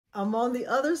I'm on the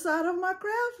other side of my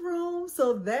craft room,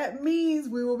 so that means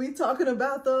we will be talking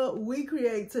about the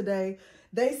WeCreate today.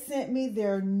 They sent me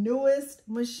their newest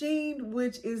machine,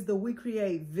 which is the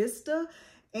WeCreat Vista.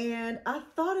 And I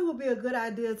thought it would be a good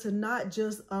idea to not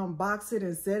just unbox it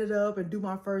and set it up and do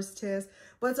my first test,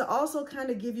 but to also kind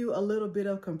of give you a little bit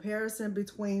of comparison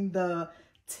between the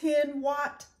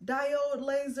 10-watt diode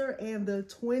laser and the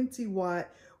 20-watt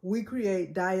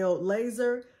WeCreat diode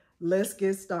laser. Let's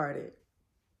get started.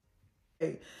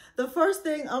 The first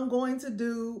thing I'm going to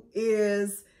do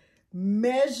is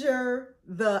measure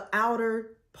the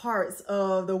outer parts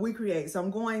of the WeCreate. So I'm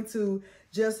going to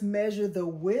just measure the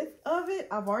width of it.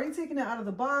 I've already taken it out of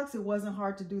the box. It wasn't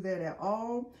hard to do that at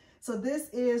all. So this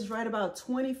is right about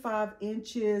 25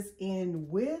 inches in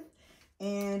width,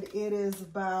 and it is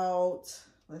about,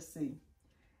 let's see,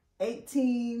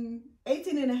 18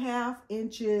 and a half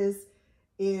inches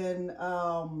in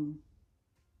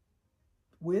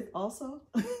width also.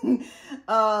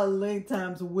 Length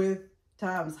times width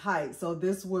times height. So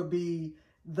this would be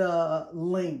the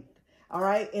length. All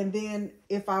right. And then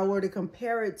if I were to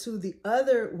compare it to the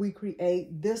other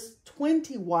WeCreate, this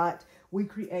 20-watt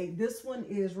WeCreate, this one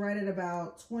is right at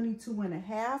about 22 and a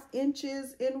half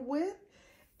inches in width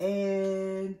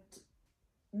and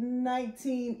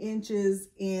 19 inches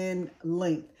in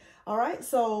length. All right.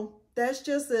 So that's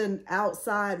just an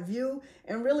outside view.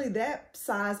 And really that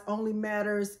size only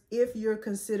matters if you're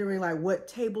considering like what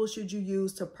table should you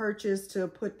use to purchase to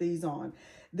put these on.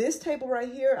 This table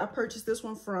right here, I purchased this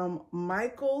one from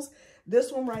Michael's.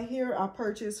 This one right here, I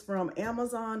purchased from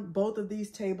Amazon. Both of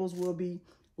these tables will be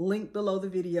linked below the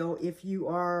video if you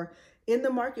are in the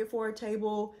market for a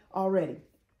table already.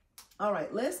 All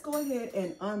right, let's go ahead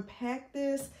and unpack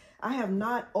this. I have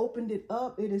not opened it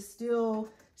up. It is still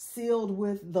sealed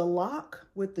with the lock,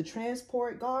 with the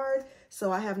transport guard.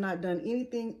 So I have not done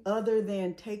anything other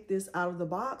than take this out of the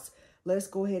box. Let's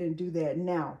go ahead and do that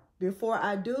now. Before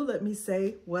I do, let me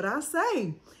say what I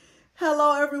say.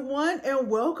 Hello, everyone, and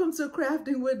welcome to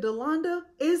Crafting with Delonda.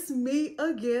 It's me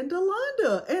again,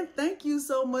 Delonda, and thank you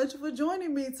so much for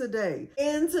joining me today.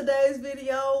 In today's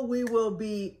video, we will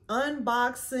be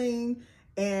unboxing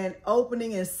and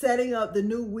opening and setting up the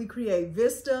new WeCreat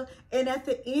Vista. And at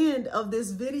the end of this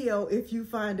video, if you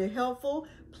find it helpful,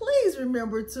 please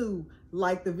remember to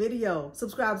like the video,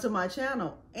 subscribe to my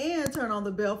channel, and turn on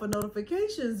the bell for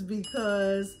notifications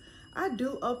because I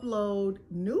do upload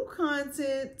new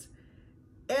content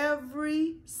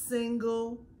every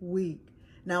single week.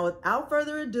 Now, without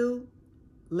further ado,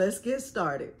 let's get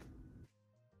started.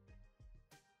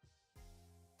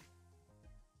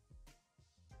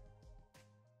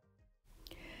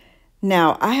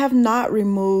 Now, I have not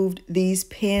removed these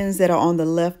pins that are on the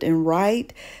left and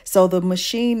right, so the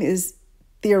machine is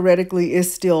theoretically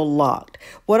still locked.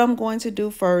 What I'm going to do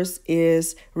first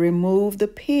is remove the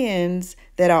pins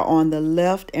that are on the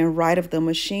left and right of the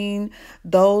machine.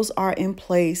 Those are in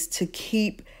place to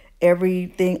keep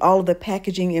everything, all of the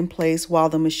packaging in place while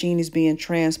the machine is being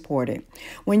transported.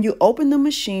 When you open the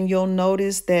machine, you'll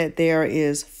notice that there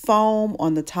is foam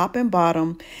on the top and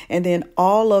bottom, and then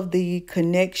all of the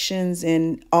connections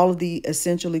and all of the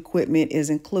essential equipment is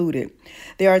included.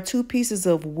 There are two pieces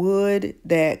of wood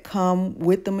that come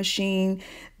with the machine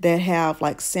that have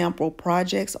like sample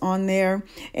projects on there.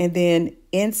 And then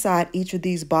inside each of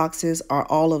these boxes are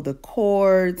all of the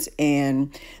cords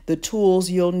and the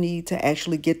tools you'll need to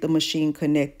actually get the machine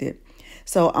connected.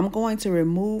 So I'm going to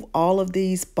remove all of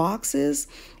these boxes,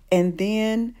 and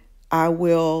then I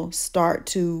will start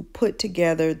to put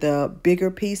together the bigger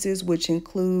pieces, which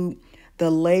include the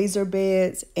laser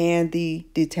beds and the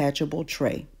detachable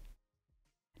tray.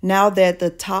 Now that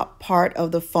the top part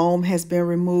of the foam has been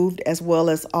removed, as well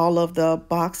as all of the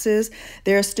boxes,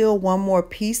 there's still one more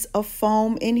piece of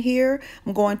foam in here.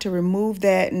 I'm going to remove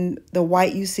that, and the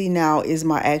white you see now is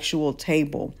my actual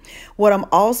table. What I'm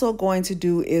also going to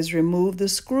do is remove the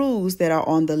screws that are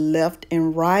on the left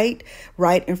and right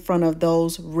in front of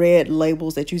those red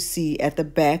labels that you see at the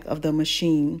back of the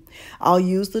machine. I'll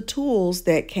use the tools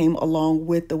that came along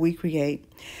with the WeCreate.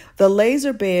 The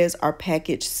laser beds are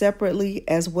packaged separately,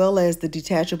 as well as the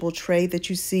detachable tray that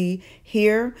you see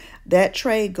here. That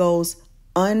tray goes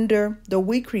under the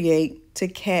WeCreate to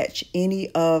catch any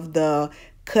of the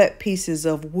cut pieces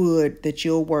of wood that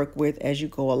you'll work with as you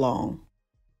go along.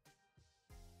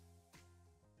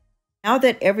 Now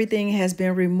that everything has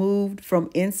been removed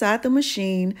from inside the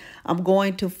machine, I'm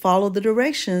going to follow the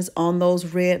directions on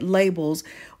those red labels,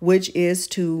 which is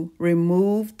to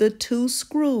remove the two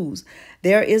screws.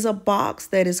 There is a box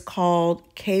that is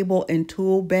called cable and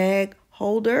tool bag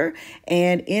holder,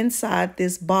 and inside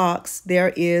this box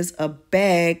there is a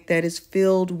bag that is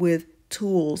filled with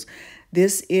tools.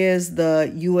 This is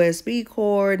the USB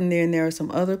cord, and then there are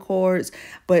some other cords.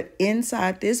 But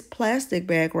inside this plastic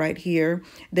bag right here,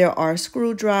 there are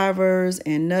screwdrivers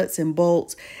and nuts and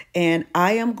bolts. And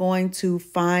I am going to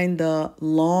find the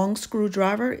long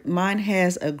screwdriver. Mine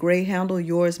has a gray handle.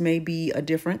 Yours may be a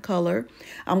different color.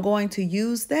 I'm going to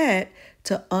use that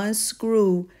to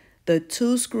unscrew the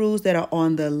 2 screws that are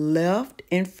on the left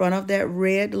in front of that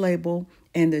red label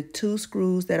and the 2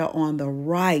 screws that are on the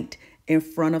right in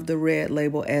front of the red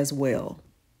label as well.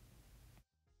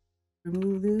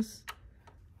 Remove this.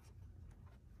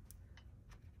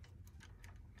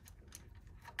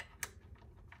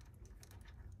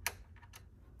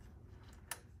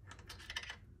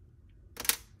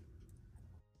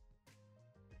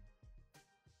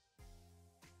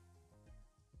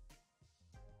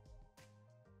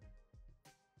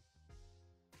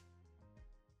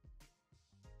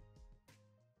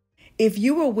 If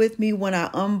you were with me when I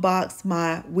unboxed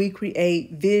my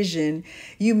WeCreate Vision,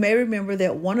 you may remember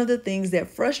that one of the things that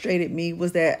frustrated me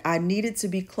was that I needed to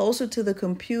be closer to the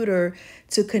computer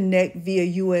to connect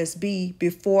via USB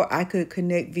before I could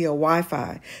connect via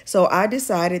Wi-Fi. So I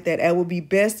decided that it would be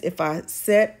best if I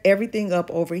set everything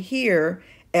up over here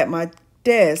at my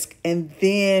desk and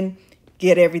then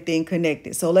get everything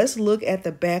connected. So let's look at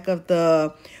the back of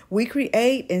the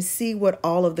WeCreate and see what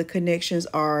all of the connections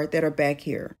are that are back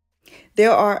here.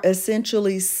 There are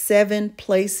essentially 7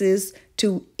 places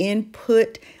to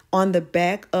input on the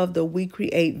back of the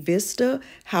WeCreate Vista.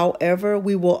 However,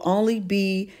 we will only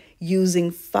be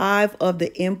using 5 of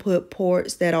the input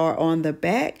ports that are on the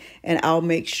back, and I'll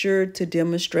make sure to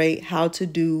demonstrate how to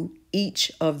do each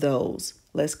of those.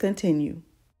 Let's continue.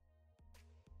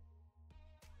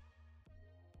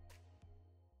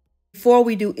 Before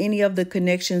we do any of the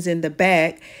connections in the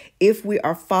back, if we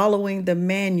are following the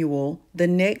manual, the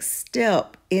next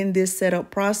step in this setup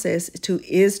process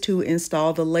is to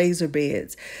install the laser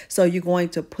beds. So you're going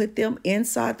to put them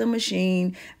inside the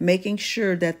machine, making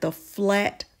sure that the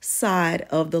flat side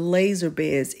of the laser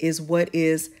beds is what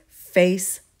is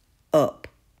face up.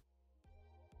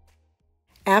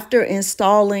 After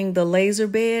installing the laser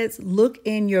beds, look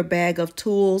in your bag of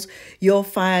tools. You'll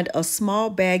find a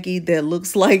small baggie that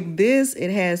looks like this.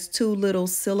 It has 2 little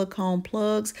silicone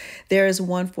plugs. There is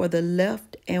one for the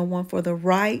left and one for the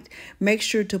right. Make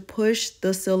sure to push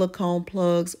the silicone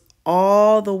plugs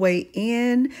all the way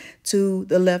in to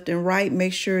the left and right.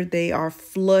 Make sure they are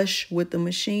flush with the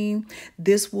machine.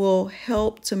 This will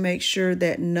help to make sure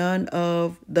that none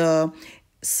of the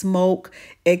smoke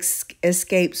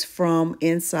escapes from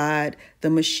inside the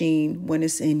machine when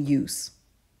it's in use.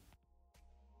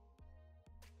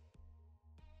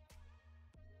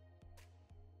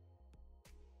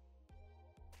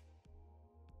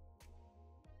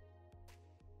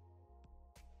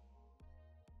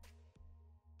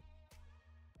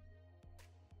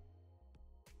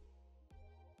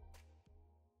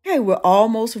 Okay, we're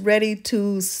almost ready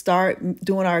to start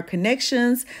doing our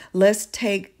connections. Let's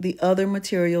take the other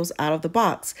materials out of the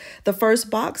box. The first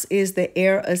box is the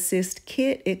Air Assist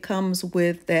kit. It comes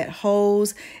with that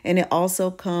hose, and it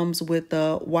also comes with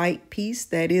the white piece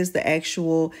that is the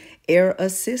actual Air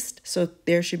Assist. So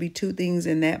there should be 2 things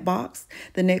in that box.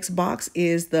 The next box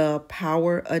is the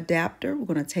power adapter. We're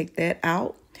going to take that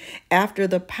out. After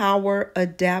the power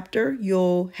adapter,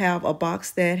 you'll have a box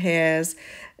that has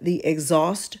the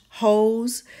exhaust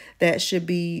hose. That should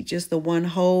be just the one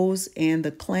hose and the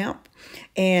clamp.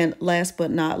 And last but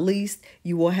not least,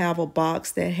 you will have a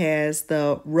box that has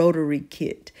the rotary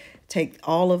kit. Take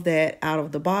all of that out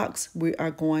of the box. We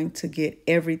are going to get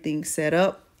everything set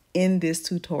up in this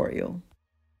tutorial.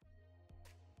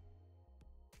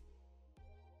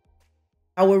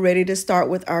 Now we're ready to start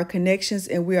with our connections,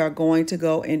 and we are going to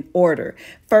go in order.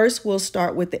 First, we'll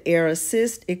start with the Air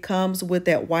Assist. It comes with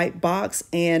that white box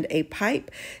and a pipe.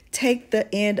 Take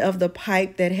the end of the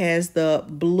pipe that has the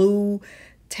blue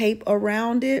tape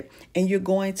around it, and you're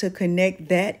going to connect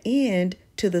that end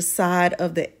to the side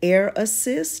of the Air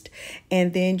Assist,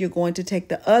 and then you're going to take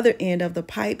the other end of the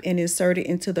pipe and insert it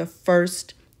into the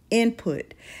first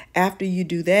input. After you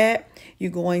do that, you're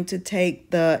going to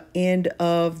take the end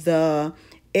of the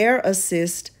Air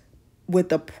Assist with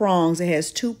the prongs. It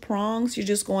has 2 prongs. You're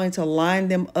just going to line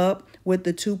them up with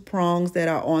the 2 prongs that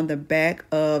are on the back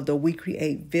of the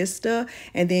WeCreate Vista,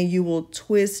 and then you will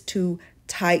twist to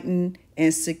tighten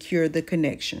and secure the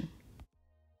connection.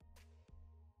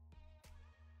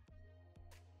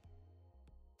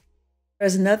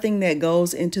 There's nothing that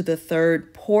goes into the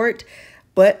third port.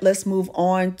 But let's move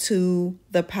on to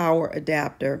the power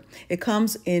adapter. It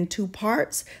comes in two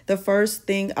parts. The first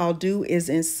thing I'll do is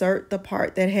insert the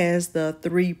part that has the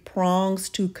 3 prongs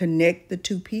to connect the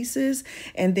 2 pieces,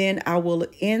 and then I will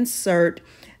insert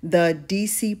the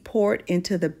DC port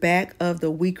into the back of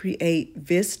the WeCreat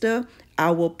Vista.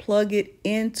 I will plug it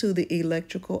into the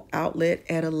electrical outlet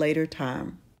at a later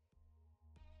time.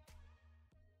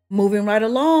 Moving right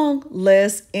along,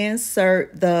 let's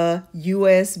insert the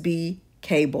USB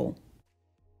cable.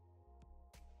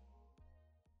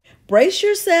 Brace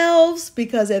yourselves,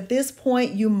 because at this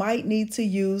point you might need to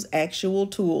use actual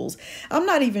tools. I'm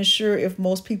not even sure if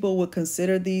most people would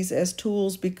consider these as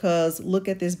tools, because look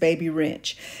at this baby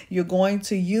wrench. You're going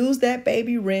to use that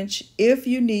baby wrench if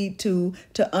you need to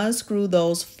unscrew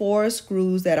those 4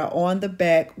 screws that are on the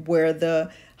back where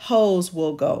the hose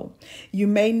will go. You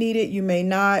may need it, you may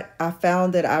not. I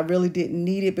found that I really didn't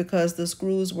need it because the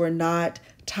screws were not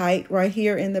tight right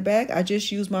here in the back. I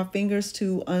just use my fingers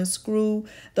to unscrew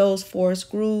those 4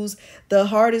 screws. The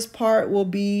hardest part will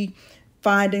be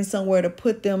finding somewhere to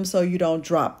put them so you don't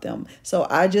drop them. So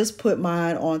I just put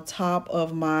mine on top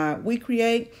of my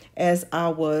WeCreate as I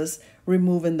was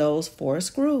removing those 4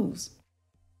 screws.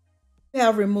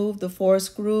 Have removed the 4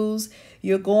 screws,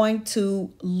 you're going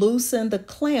to loosen the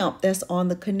clamp that's on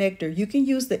the connector. You can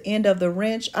use the end of the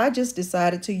wrench. I just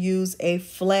decided to use a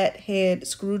flathead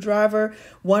screwdriver.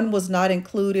 One was not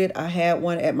included. I had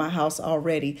one at my house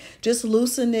already. Just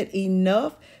loosen it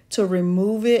enough to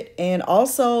remove it, and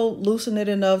also loosen it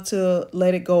enough to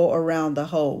let it go around the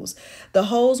hose. The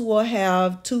hose will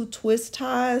have 2 twist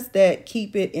ties that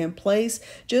keep it in place.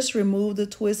 Just remove the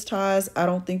twist ties. I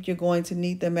don't think you're going to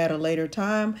need them at a later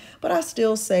time, but I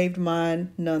still saved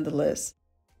mine nonetheless.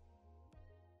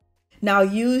 Now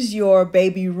use your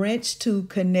baby wrench to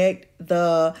connect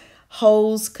the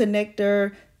hose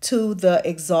connector to the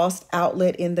exhaust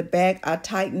outlet in the back. I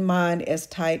tightened mine as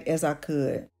tight as I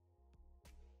could.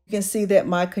 You can see that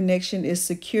my connection is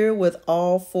secure with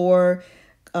all 4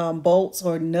 bolts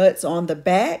or nuts on the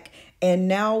back. And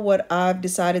now what I've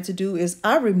decided to do is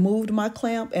I removed my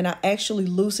clamp and I actually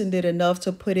loosened it enough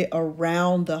to put it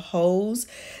around the hose.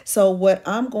 So what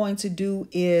I'm going to do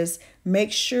is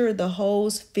make sure the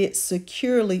hose fits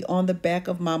securely on the back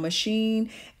of my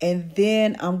machine. And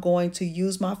then I'm going to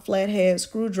use my flathead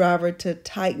screwdriver to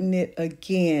tighten it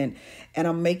again. And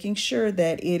I'm making sure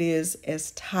that it is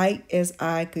as tight as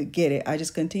I could get it. I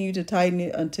just continue to tighten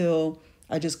it until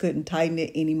I just couldn't tighten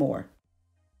it anymore.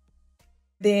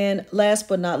 Then last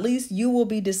but not least, you will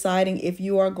be deciding if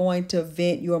you are going to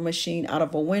vent your machine out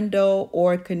of a window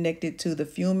or connect it to the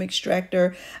fume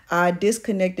extractor. I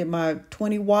disconnected my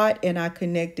 20 watt and I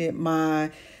connected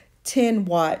my 10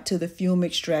 watt to the fume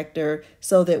extractor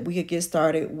so that we could get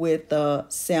started with the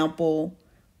sample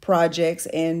projects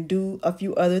and do a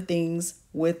few other things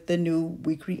with the new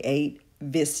WeCreat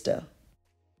Vista.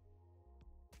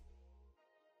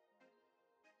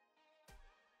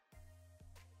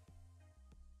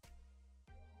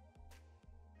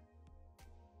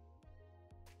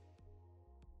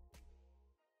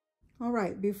 All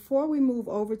right, before we move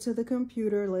over to the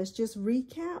computer, let's just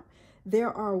recap.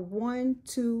 There are 1,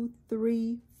 2,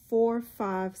 3, 4,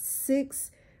 5,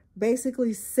 6,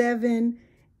 basically 7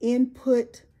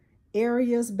 input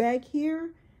areas back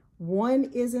here.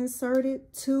 1 is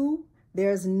inserted. 2,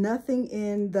 there's nothing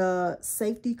in the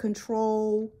safety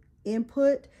control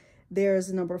input.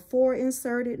 There's number 4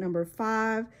 inserted. Number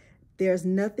 5, there's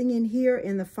nothing in here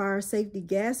in the fire safety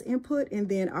gas input, and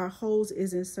then our hose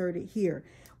is inserted here.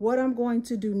 What I'm going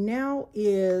to do now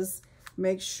is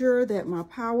make sure that my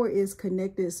power is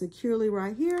connected securely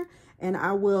right here, and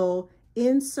I will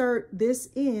insert this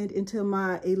end into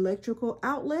my electrical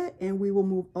outlet, and we will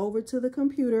move over to the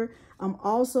computer. I'm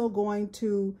also going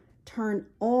to turn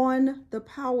on the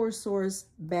power source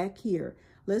back here.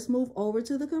 Let's move over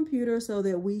to the computer so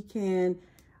that we can,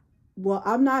 well,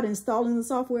 I'm not installing the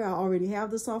software. I already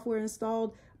have the software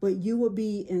installed, but you will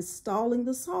be installing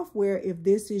the software if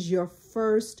this is your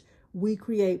first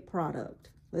WeCreat product.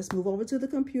 Let's move over to the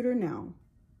computer now.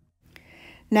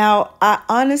 Now, I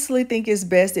honestly think it's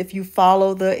best if you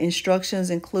follow the instructions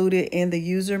included in the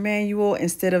user manual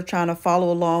instead of trying to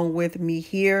follow along with me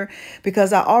here,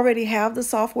 because I already have the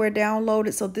software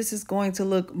downloaded. So this is going to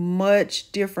look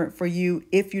much different for you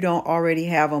if you don't already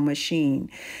have a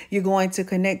machine. You're going to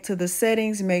connect to the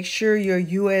settings, make sure your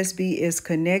USB is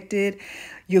connected.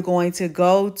 You're going to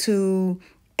go to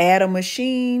add a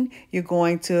machine. You're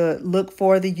going to look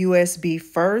for the USB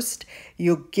first.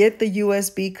 You'll get the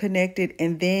USB connected,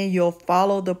 and then you'll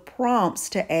follow the prompts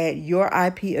to add your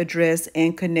IP address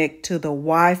and connect to the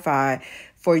Wi-Fi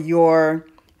for your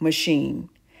machine.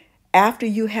 After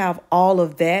you have all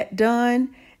of that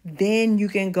done, then you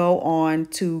can go on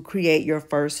to create your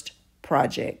first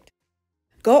project.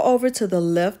 Go over to the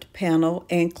left panel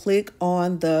and click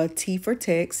on the T for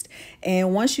text.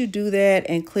 And once you do that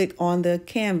and click on the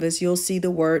canvas, you'll see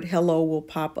the word hello will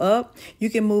pop up.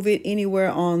 You can move it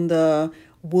anywhere on the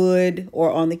wood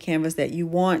or on the canvas that you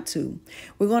want to.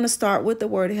 We're going to start with the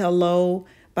word hello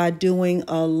by doing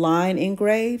a line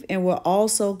engrave, and we're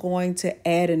also going to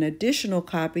add an additional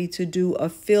copy to do a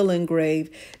fill engrave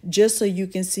just so you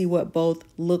can see what both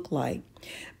look like.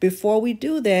 Before we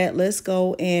do that, let's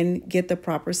go and get the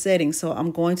proper settings. So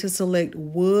I'm going to select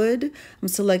wood. I'm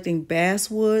selecting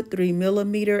basswood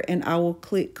 3mm, and I will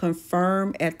click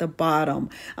confirm at the bottom.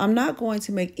 I'm not going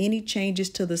to make any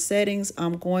changes to the settings.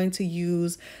 I'm going to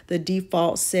use the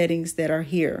default settings that are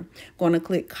here. I'm going to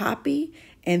click copy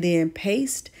and then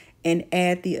paste and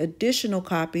add the additional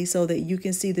copy so that you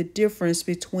can see the difference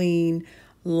between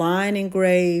line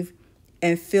engrave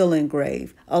and fill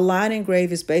engrave. A line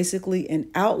engrave is basically an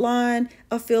outline.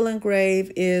 A fill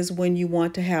engrave is when you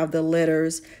want to have the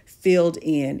letters filled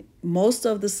in. Most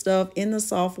of the stuff in the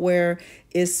software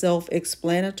is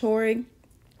self-explanatory.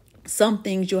 Some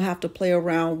things you'll have to play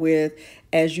around with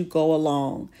as you go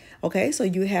along. Okay, so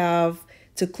you have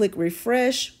to click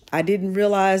refresh. I didn't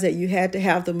realize that you had to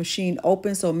have the machine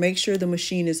open, so make sure the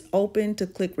machine is open to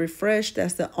click refresh.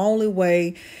 That's the only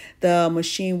way the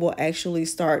machine will actually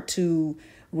start to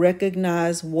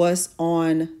recognize what's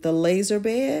on the laser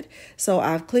bed. So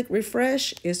I've clicked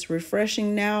refresh. It's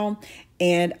refreshing now,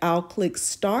 and I'll click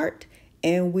start,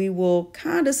 and we will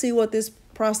kind of see what this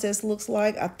process looks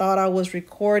like. I thought I was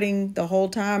recording the whole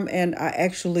time, and I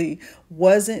actually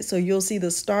wasn't. So you'll see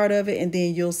the start of it, and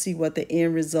then you'll see what the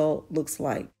end result looks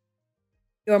like.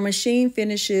 Your machine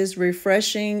finishes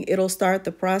refreshing, it'll start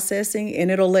the processing,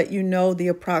 and it'll let you know the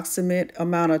approximate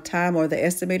amount of time or the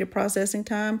estimated processing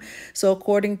time. So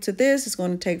according to this, it's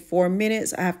going to take 4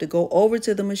 minutes. I have to go over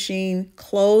to the machine,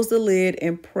 close the lid,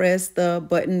 and press the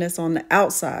button that's on the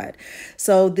outside.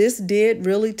 So this did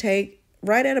really take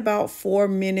right at about 4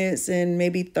 minutes and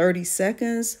maybe 30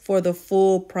 seconds for the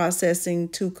full processing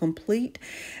to complete.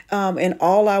 And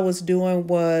all I was doing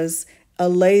was a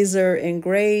laser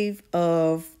engrave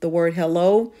of the word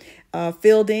hello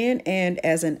filled in and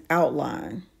as an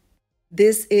outline.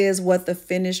 This is what the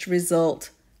finished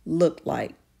result looked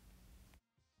like.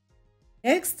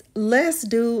 Next, let's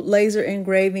do laser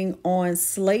engraving on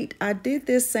slate. I did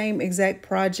this same exact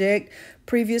project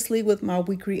previously with my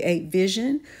WeCreate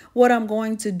Vision. What I'm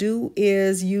going to do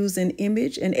is use an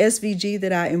image, an SVG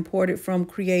that I imported from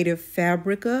Creative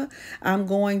Fabrica. I'm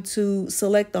going to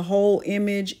select the whole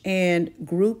image and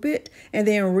group it, and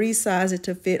then resize it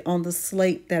to fit on the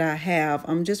slate that I have.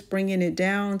 I'm just bringing it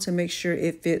down to make sure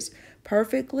it fits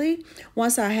perfectly.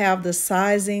 Once I have the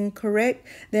sizing correct,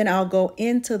 then I'll go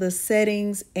into the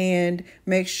settings and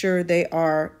make sure they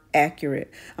are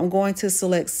accurate. I'm going to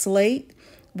select slate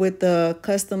with the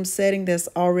custom setting that's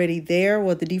already there,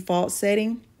 or the default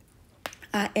setting.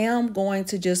 I am going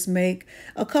to just make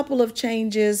a couple of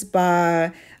changes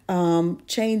by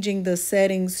changing the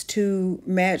settings to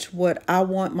match what I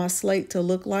want my slate to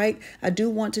look like. I do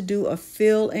want to do a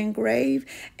fill engrave,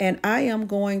 and I am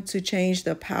going to change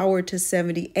the power to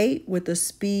 78 with a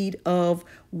speed of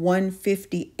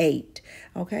 158.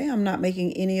 Okay, I'm not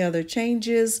making any other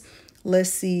changes.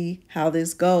 Let's see how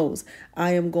this goes.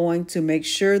 I am going to make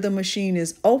sure the machine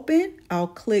is open. I'll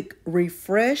click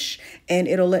refresh, and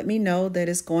it'll let me know that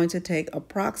it's going to take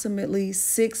approximately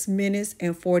 6 minutes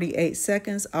and 48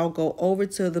 seconds. I'll go over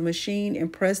to the machine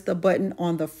and press the button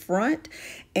on the front,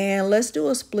 and let's do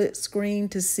a split screen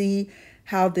to see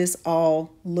how this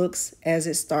all looks as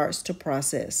it starts to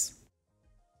process.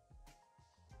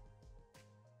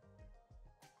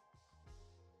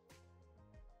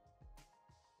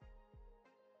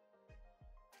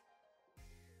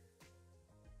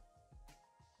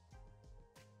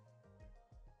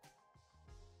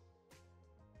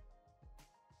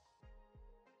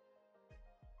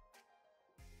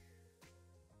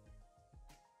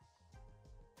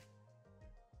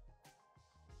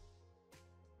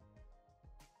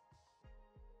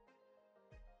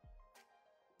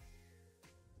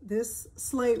 This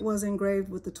slate was engraved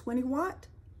with the 20 watt.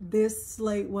 This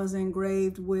slate was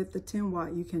engraved with the 10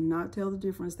 watt. You cannot tell the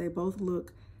difference. They both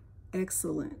look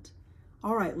excellent.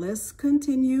 All right, let's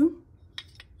continue.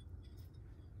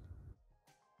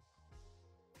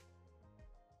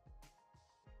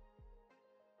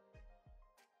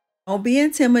 Don't be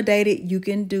intimidated, you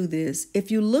can do this.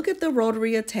 If you look at the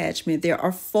rotary attachment, there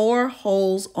are 4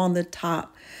 holes on the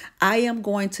top. I am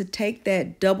going to take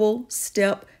that double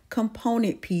step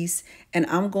component piece, and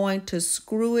I'm going to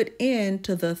screw it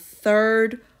into the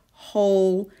third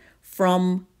hole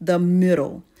from the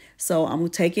middle. So I'm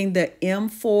taking the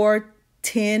M4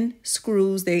 10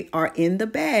 screws. They are in the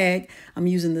bag. I'm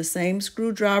using the same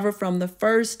screwdriver from the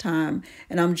first time,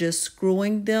 and I'm just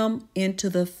screwing them into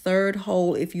the third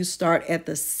hole if you start at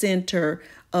the center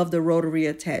of the rotary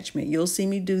attachment. You'll see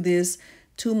me do this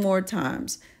 2 more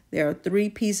times. There are 3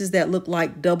 pieces that look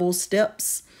like double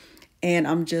steps, and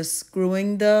I'm just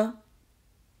putting the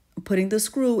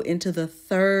screw into the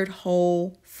third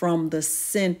hole from the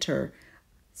center.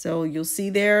 So you'll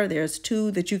see there's 2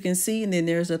 that you can see, and then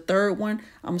there's a third one.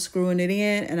 I'm screwing it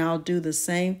in, and I'll do the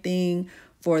same thing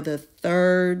for the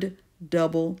third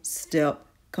double step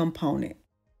component.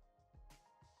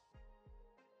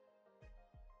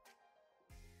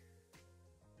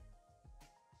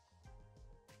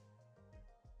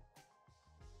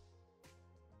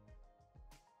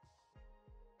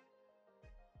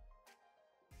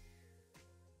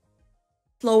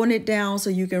 Slowing it down so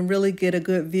you can really get a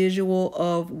good visual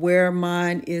of where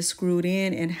mine is screwed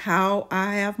in and how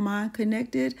I have mine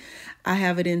connected. I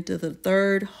have it into the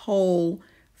third hole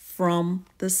from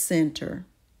the center.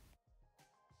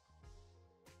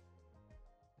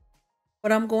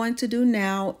 What I'm going to do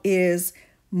now is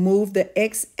move the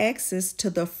x-axis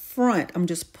to the front. I'm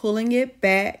just pulling it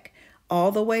back,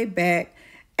 all the way back.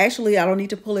 Actually, I don't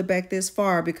need to pull it back this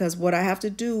far because what I have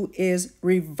to do is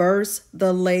reverse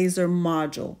the laser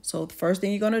module. So the first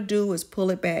thing you're going to do is pull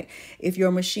it back. If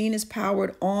your machine is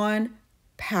powered on,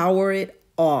 power it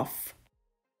off.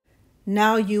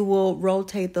 Now you will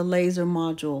rotate the laser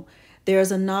module.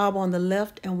 There's a knob on the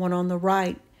left and one on the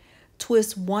right.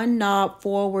 Twist one knob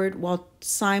forward while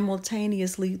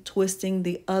simultaneously twisting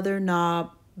the other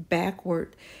knob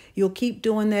backward. You'll keep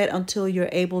doing that until you're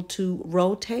able to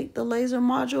rotate the laser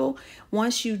module.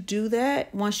 Once you do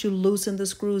that, once you loosen the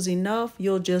screws enough,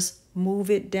 you'll just move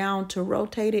it down to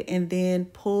rotate it and then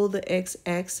pull the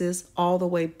x-axis all the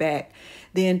way back.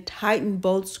 Then tighten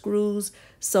both screws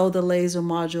so the laser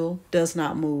module does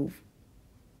not move.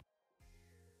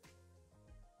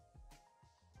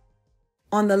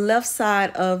 On the left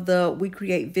side of the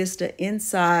WeCreat Vista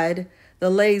inside the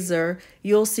laser,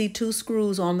 you'll see 2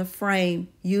 screws on the frame.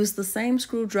 Use the same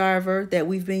screwdriver that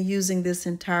we've been using this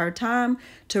entire time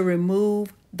to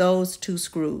remove those 2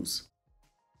 screws.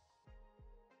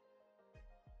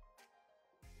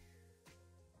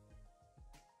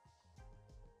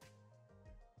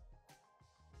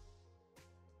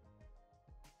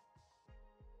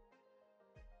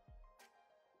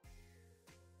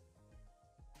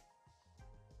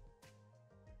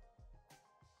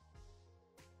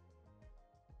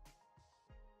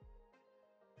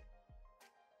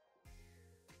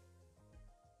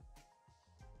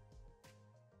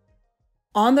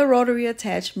 On the rotary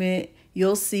attachment,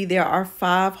 you'll see there are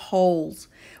 5 holes.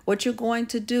 What you're going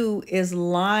to do is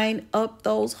line up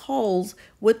those holes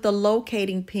with the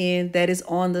locating pin that is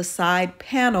on the side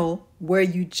panel where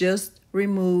you just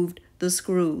removed the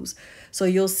screws. So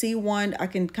you'll see one, I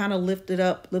can kind of lift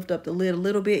up the lid a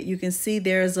little bit. You can see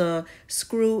there's a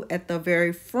screw at the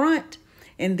very front,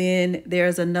 and then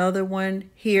there's another one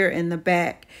here in the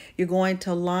back. You're going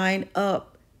to line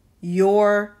up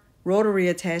your rotary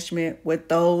attachment with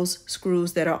those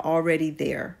screws that are already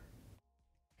there.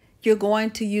 You're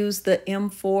going to use the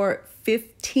M4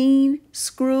 15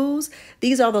 screws.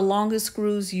 These are the longest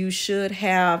screws you should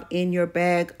have in your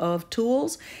bag of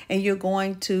tools, and you're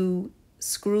going to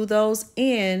screw those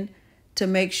in to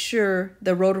make sure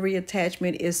the rotary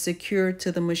attachment is secured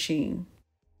to the machine.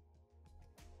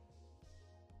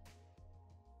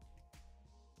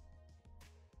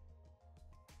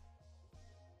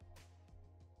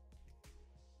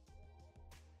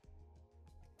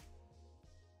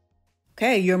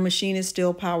 Okay, your machine is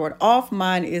still powered off.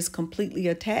 Mine is completely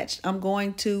attached. I'm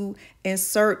going to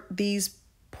insert these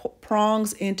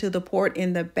prongs into the port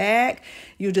in the back.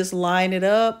 You just line it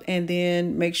up and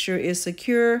then make sure it's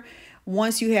secure.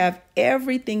 Once you have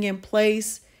everything in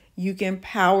place, you can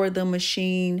power the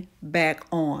machine back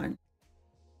on.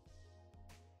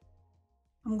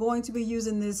 I'm going to be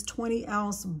using this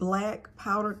 20-ounce black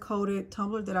powder-coated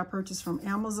tumbler that I purchased from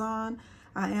Amazon.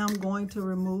 I am going to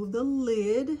remove the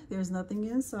lid. There's nothing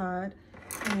inside.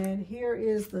 And here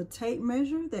is the tape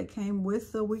measure that came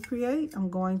with the WeCreate. I'm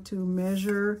going to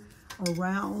measure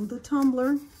around the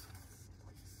tumbler.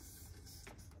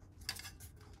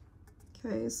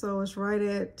 Okay, so it's right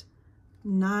at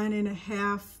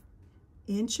 9.5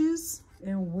 inches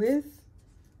in width.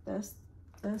 That's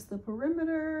the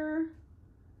perimeter.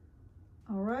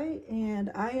 All right,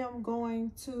 and I am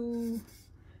going to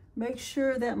make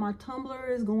sure that my tumbler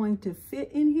is going to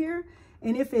fit in here.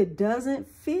 And if it doesn't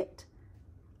fit,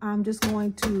 I'm just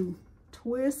going to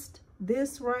twist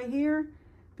this right here,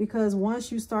 because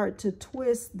once you start to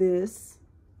twist this,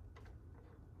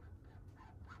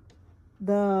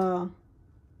 the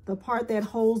part that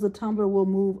holds the tumbler will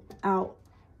move out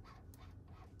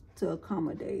to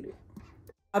accommodate it.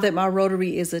 Now that my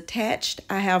rotary is attached,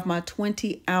 I have my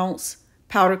 20-ounce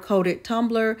powder coated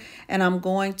tumbler, and I'm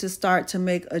going to start to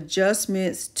make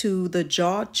adjustments to the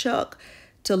jaw chuck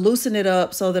to loosen it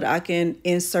up so that I can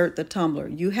insert the tumbler.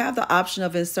 You have the option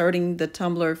of inserting the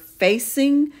tumbler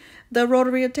facing the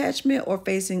rotary attachment or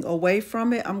facing away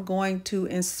from it. I'm going to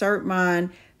insert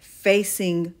mine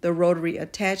facing the rotary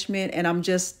attachment, and I'm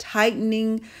just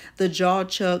tightening the jaw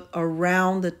chuck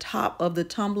around the top of the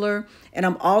tumbler, and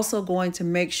I'm also going to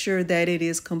make sure that it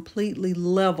is completely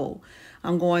level.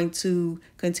 I'm going to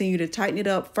continue to tighten it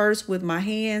up first with my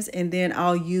hands, and then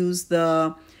I'll use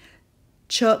the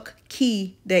chuck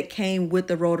key that came with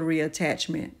the rotary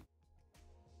attachment.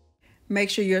 Make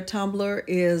sure your tumbler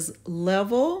is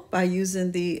level by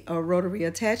using the rotary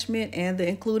attachment and the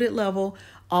included level.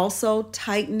 Also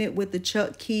tighten it with the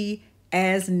chuck key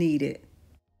as needed.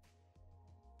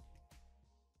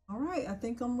 All right, I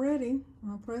think I'm ready.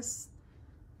 I'm gonna press,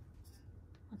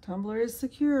 my tumbler is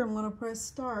secure. I'm gonna press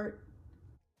start.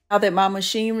 Now that my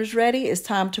machine is ready, it's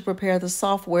time to prepare the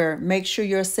software. Make sure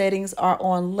your settings are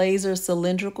on laser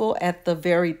cylindrical at the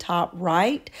very top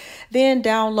right. Then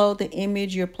download the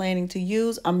image you're planning to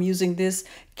use. I'm using this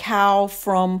cow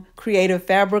from Creative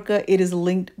Fabrica. It is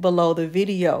linked below the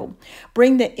video.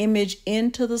 Bring the image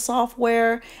into the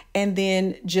software and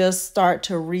then just start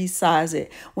to resize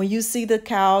it. When you see the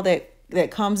cow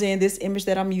that comes in, this image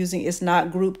that I'm using is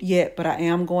not grouped yet, but I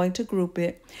am going to group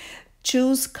it.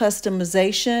 Choose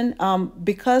customization.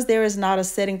 Because there is not a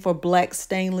setting for black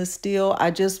stainless steel, I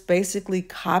just basically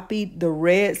copied the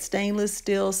red stainless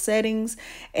steel settings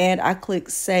and I click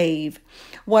save.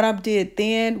 What I did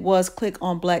then was click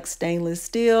on black stainless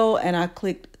steel and I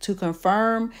clicked to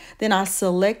confirm. Then I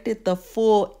selected the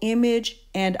full image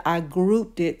and I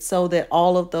grouped it so that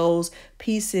all of those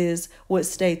pieces would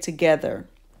stay together.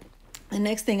 The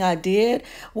next thing I did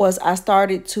was I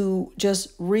started to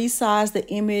just resize the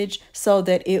image so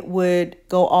that it would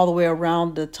go all the way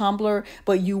around the tumbler,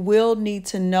 but you will need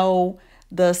to know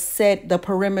the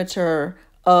perimeter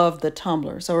of the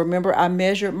tumbler. So remember, I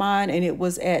measured mine and it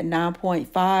was at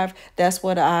 9.5. That's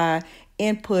what I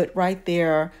input right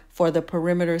there for the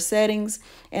perimeter settings.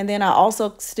 And then I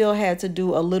also still had to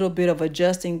do a little bit of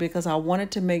adjusting because I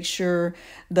wanted to make sure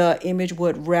the image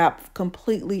would wrap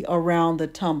completely around the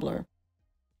tumbler.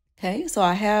 Okay, so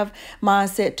I have mine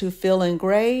set to fill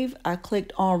engrave. I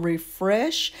clicked on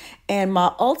refresh, and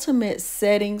my ultimate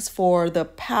settings for the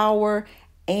power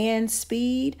and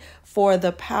speed. For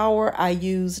the power, I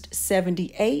used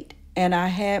 78 and I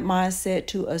had mine set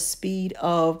to a speed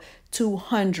of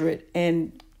 200.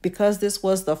 And because this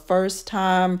was the first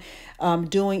time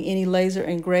doing any laser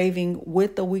engraving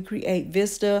with the WeCreat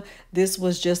Vista, this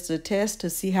was just a test to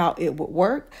see how it would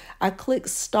work. I clicked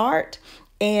start.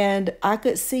 And I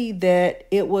could see that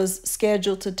it was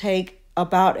scheduled to take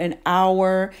about an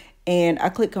hour, and I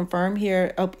click confirm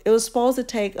here. It was supposed to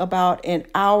take about an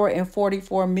hour and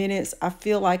 44 minutes. I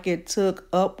feel like it took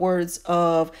upwards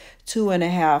of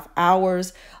 2.5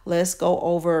 hours. Let's go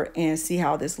over and see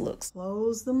how this looks.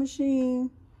 Close the machine.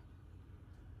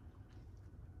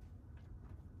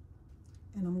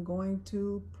 And I'm going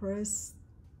to press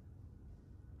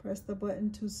the button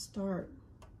to start.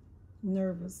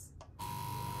 Nervous.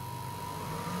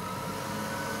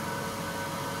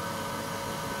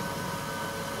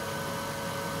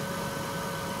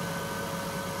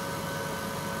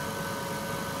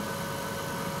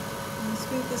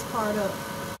 Speed this part up.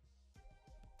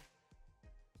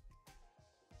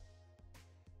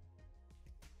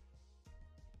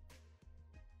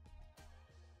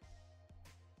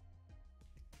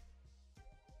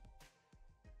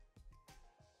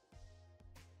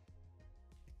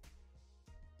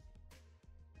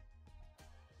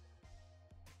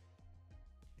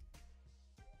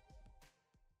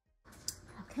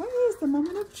 Okay, it's the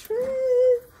moment of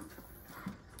truth.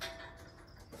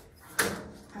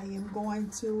 I am going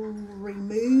to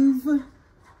remove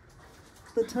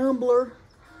the tumbler.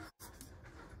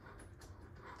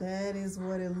 That is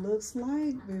what it looks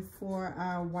like before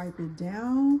I wipe it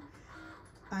down.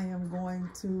 I am going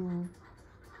to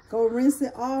go rinse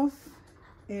it off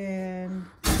and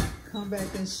come back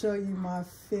and show you my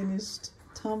finished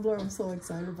tumbler. I'm so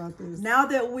excited about this. Now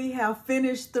that we have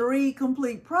finished 3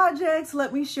 complete projects,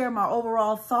 let me share my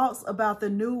overall thoughts about the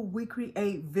new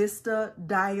WeCreat Vista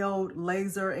diode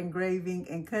laser engraving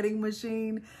and cutting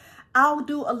machine. I'll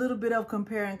do a little bit of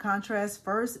compare and contrast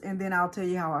first, and then I'll tell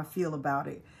you how I feel about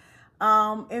it.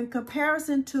 In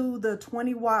comparison to the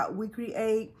 20-watt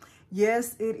WeCreat,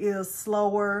 yes, it is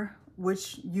slower,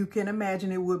 which you can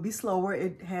imagine it would be slower.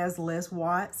 It has less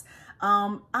watts.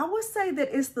 I would say that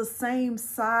it's the same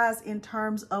size in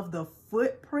terms of the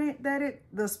footprint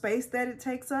the space that it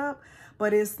takes up,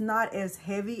 but it's not as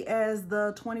heavy as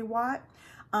the 20-watt.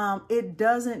 It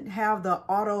doesn't have the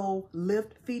auto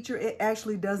lift feature. It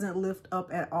actually doesn't lift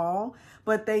up at all,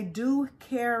 but they do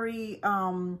carry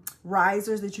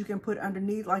risers that you can put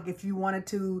underneath. Like if you wanted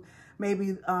to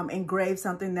maybe engrave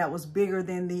something that was bigger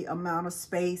than the amount of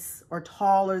space or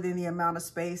taller than the amount of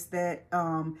space that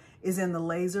is in the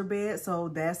laser bed. So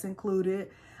that's included.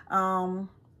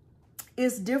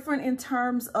 It's different in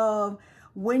terms of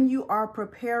when you are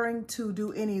preparing to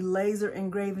do any laser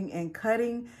engraving and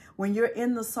cutting. When you're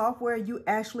in the software, you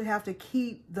actually have to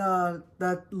keep the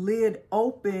lid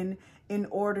open in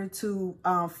order to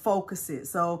focus it.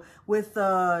 So with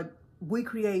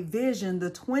WeCreat Vision, the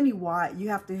 20-watt, you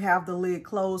have to have the lid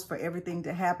closed for everything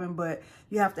to happen, but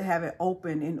you have to have it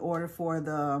open in order for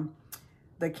the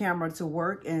camera to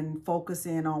work and focus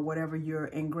in on whatever you're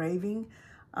engraving.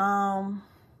 So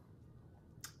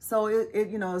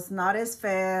you know, it's not as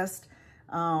fast.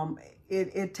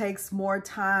 It takes more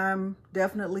time,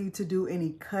 definitely, to do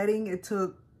any cutting. It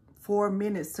took 4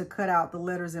 minutes to cut out the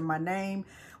letters in my name,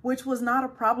 which was not a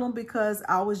problem because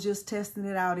I was just testing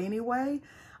it out anyway.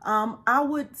 I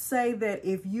would say that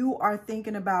if you are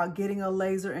thinking about getting a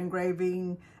laser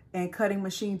engraving and cutting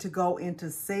machine to go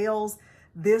into sales,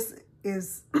 this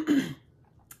is,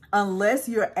 unless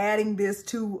you're adding this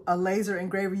to a laser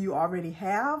engraver you already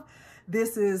have,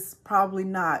 this is probably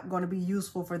not going to be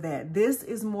useful for that. This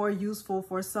is more useful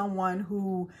for someone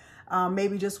who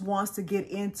maybe just wants to get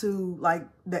into like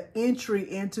the entry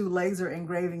into laser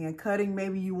engraving and cutting.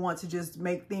 Maybe you want to just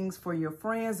make things for your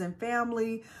friends and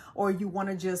family, or you want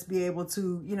to just be able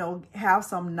to, you know, have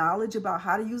some knowledge about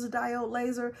how to use a diode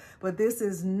laser. But this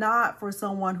is not for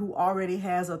someone who already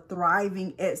has a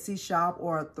thriving Etsy shop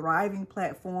or a thriving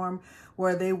platform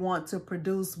where they want to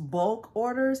produce bulk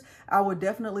orders. I would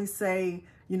definitely say,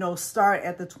 you know, start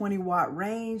at the 20-watt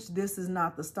range. This is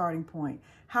not the starting point.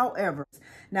 However,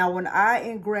 now when I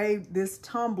engraved this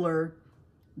tumbler,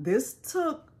 this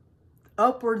took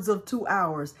upwards of 2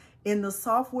 hours. In the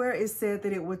software, it said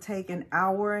that it would take an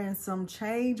hour and some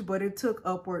change, but it took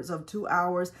upwards of 2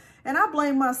 hours. And I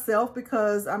blame myself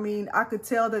because, I mean, I could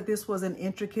tell that this was an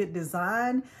intricate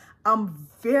design. I'm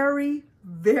very,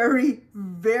 very,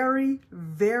 very,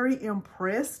 very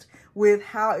impressed with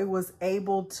how it was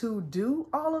able to do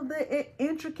all of the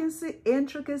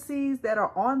intricacies that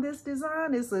are on this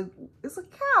design. It's a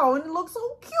cow and it looks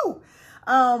so cute.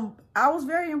 I was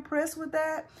very impressed with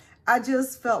that. I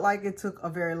just felt like it took a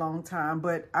very long time,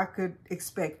 but I could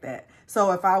expect that.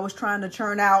 So if I was trying to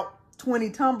churn out 20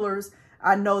 tumblers,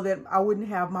 I know that I wouldn't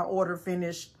have my order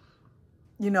finished,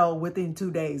 you know, within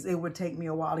 2 days. It would take me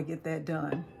a while to get that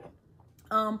done.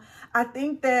 I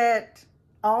think that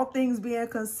all things being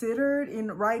considered,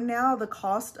 right now, the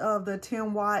cost of the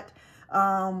 10-watt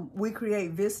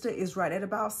WeCreat Vista is right at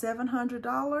about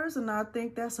 $700, and I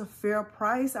think that's a fair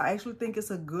price. I actually think it's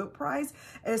a good price,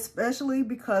 especially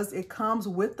because it comes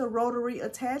with the rotary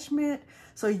attachment,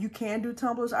 so you can do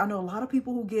tumblers. I know a lot of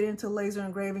people who get into laser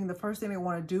engraving, the first thing they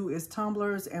want to do is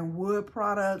tumblers and wood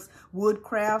products, wood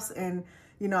crafts, and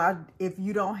you know, if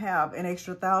you don't have an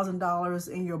extra $1,000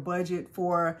 in your budget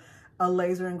for a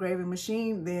laser engraving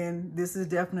machine, then this is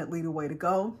definitely the way to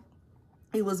go.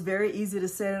 It was very easy to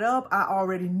set it up. I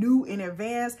already knew in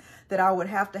advance that I would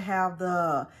have to have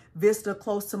the Vista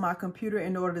close to my computer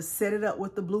in order to set it up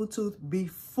with the Bluetooth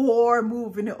before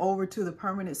moving it over to the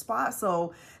permanent spot.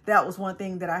 So that was one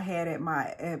thing that I had at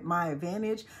my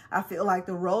advantage. I feel like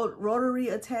the rotary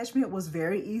attachment was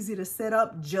very easy to set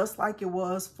up, just like it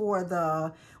was for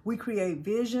the WeCreat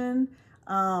Vision.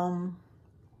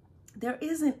 There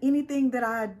isn't anything that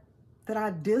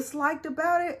I disliked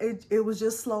about it. It was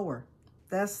just slower.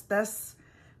 That's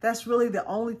really the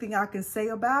only thing I can say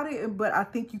about it. But I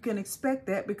think you can expect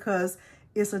that because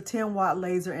it's a 10-watt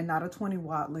laser and not a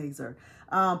 20-watt laser.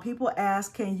 People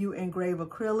ask, can you engrave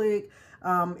acrylic?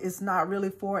 It's not really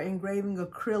for engraving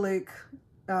acrylic,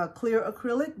 clear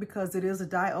acrylic, because it is a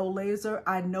diode laser.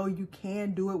 I know you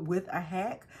can do it with a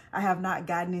hack. I have not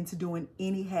gotten into doing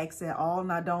any hacks at all,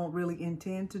 and I don't really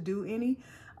intend to do any.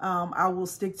 I will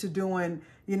stick to doing,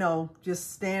 you know,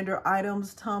 just standard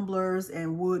items, tumblers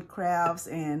and wood crafts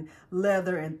and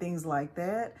leather and things like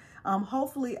that.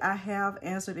 Hopefully I have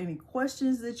answered any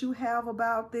questions that you have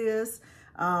about this.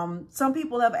 Some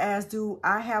people have asked, do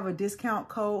I have a discount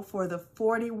code for the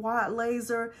 40-watt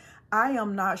laser? I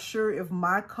am not sure if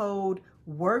my code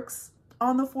works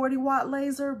on the 40-watt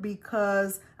laser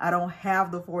because I don't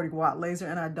have the 40-watt laser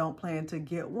and I don't plan to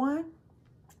get one,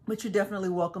 but you're definitely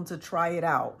welcome to try it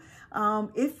out.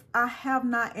 If I have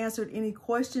not answered any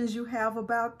questions you have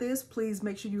about this, please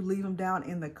make sure you leave them down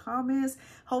in the comments.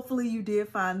 Hopefully you did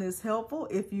find this helpful.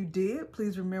 If you did,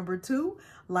 please remember to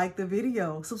like the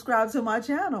video, subscribe to my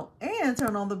channel, and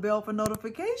turn on the bell for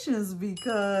notifications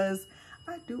because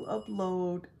I do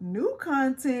upload new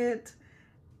content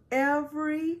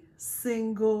every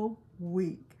single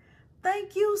week.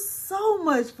 Thank you so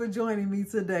much for joining me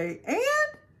today,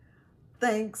 and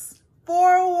thanks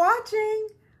for watching.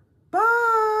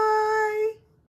 Bye.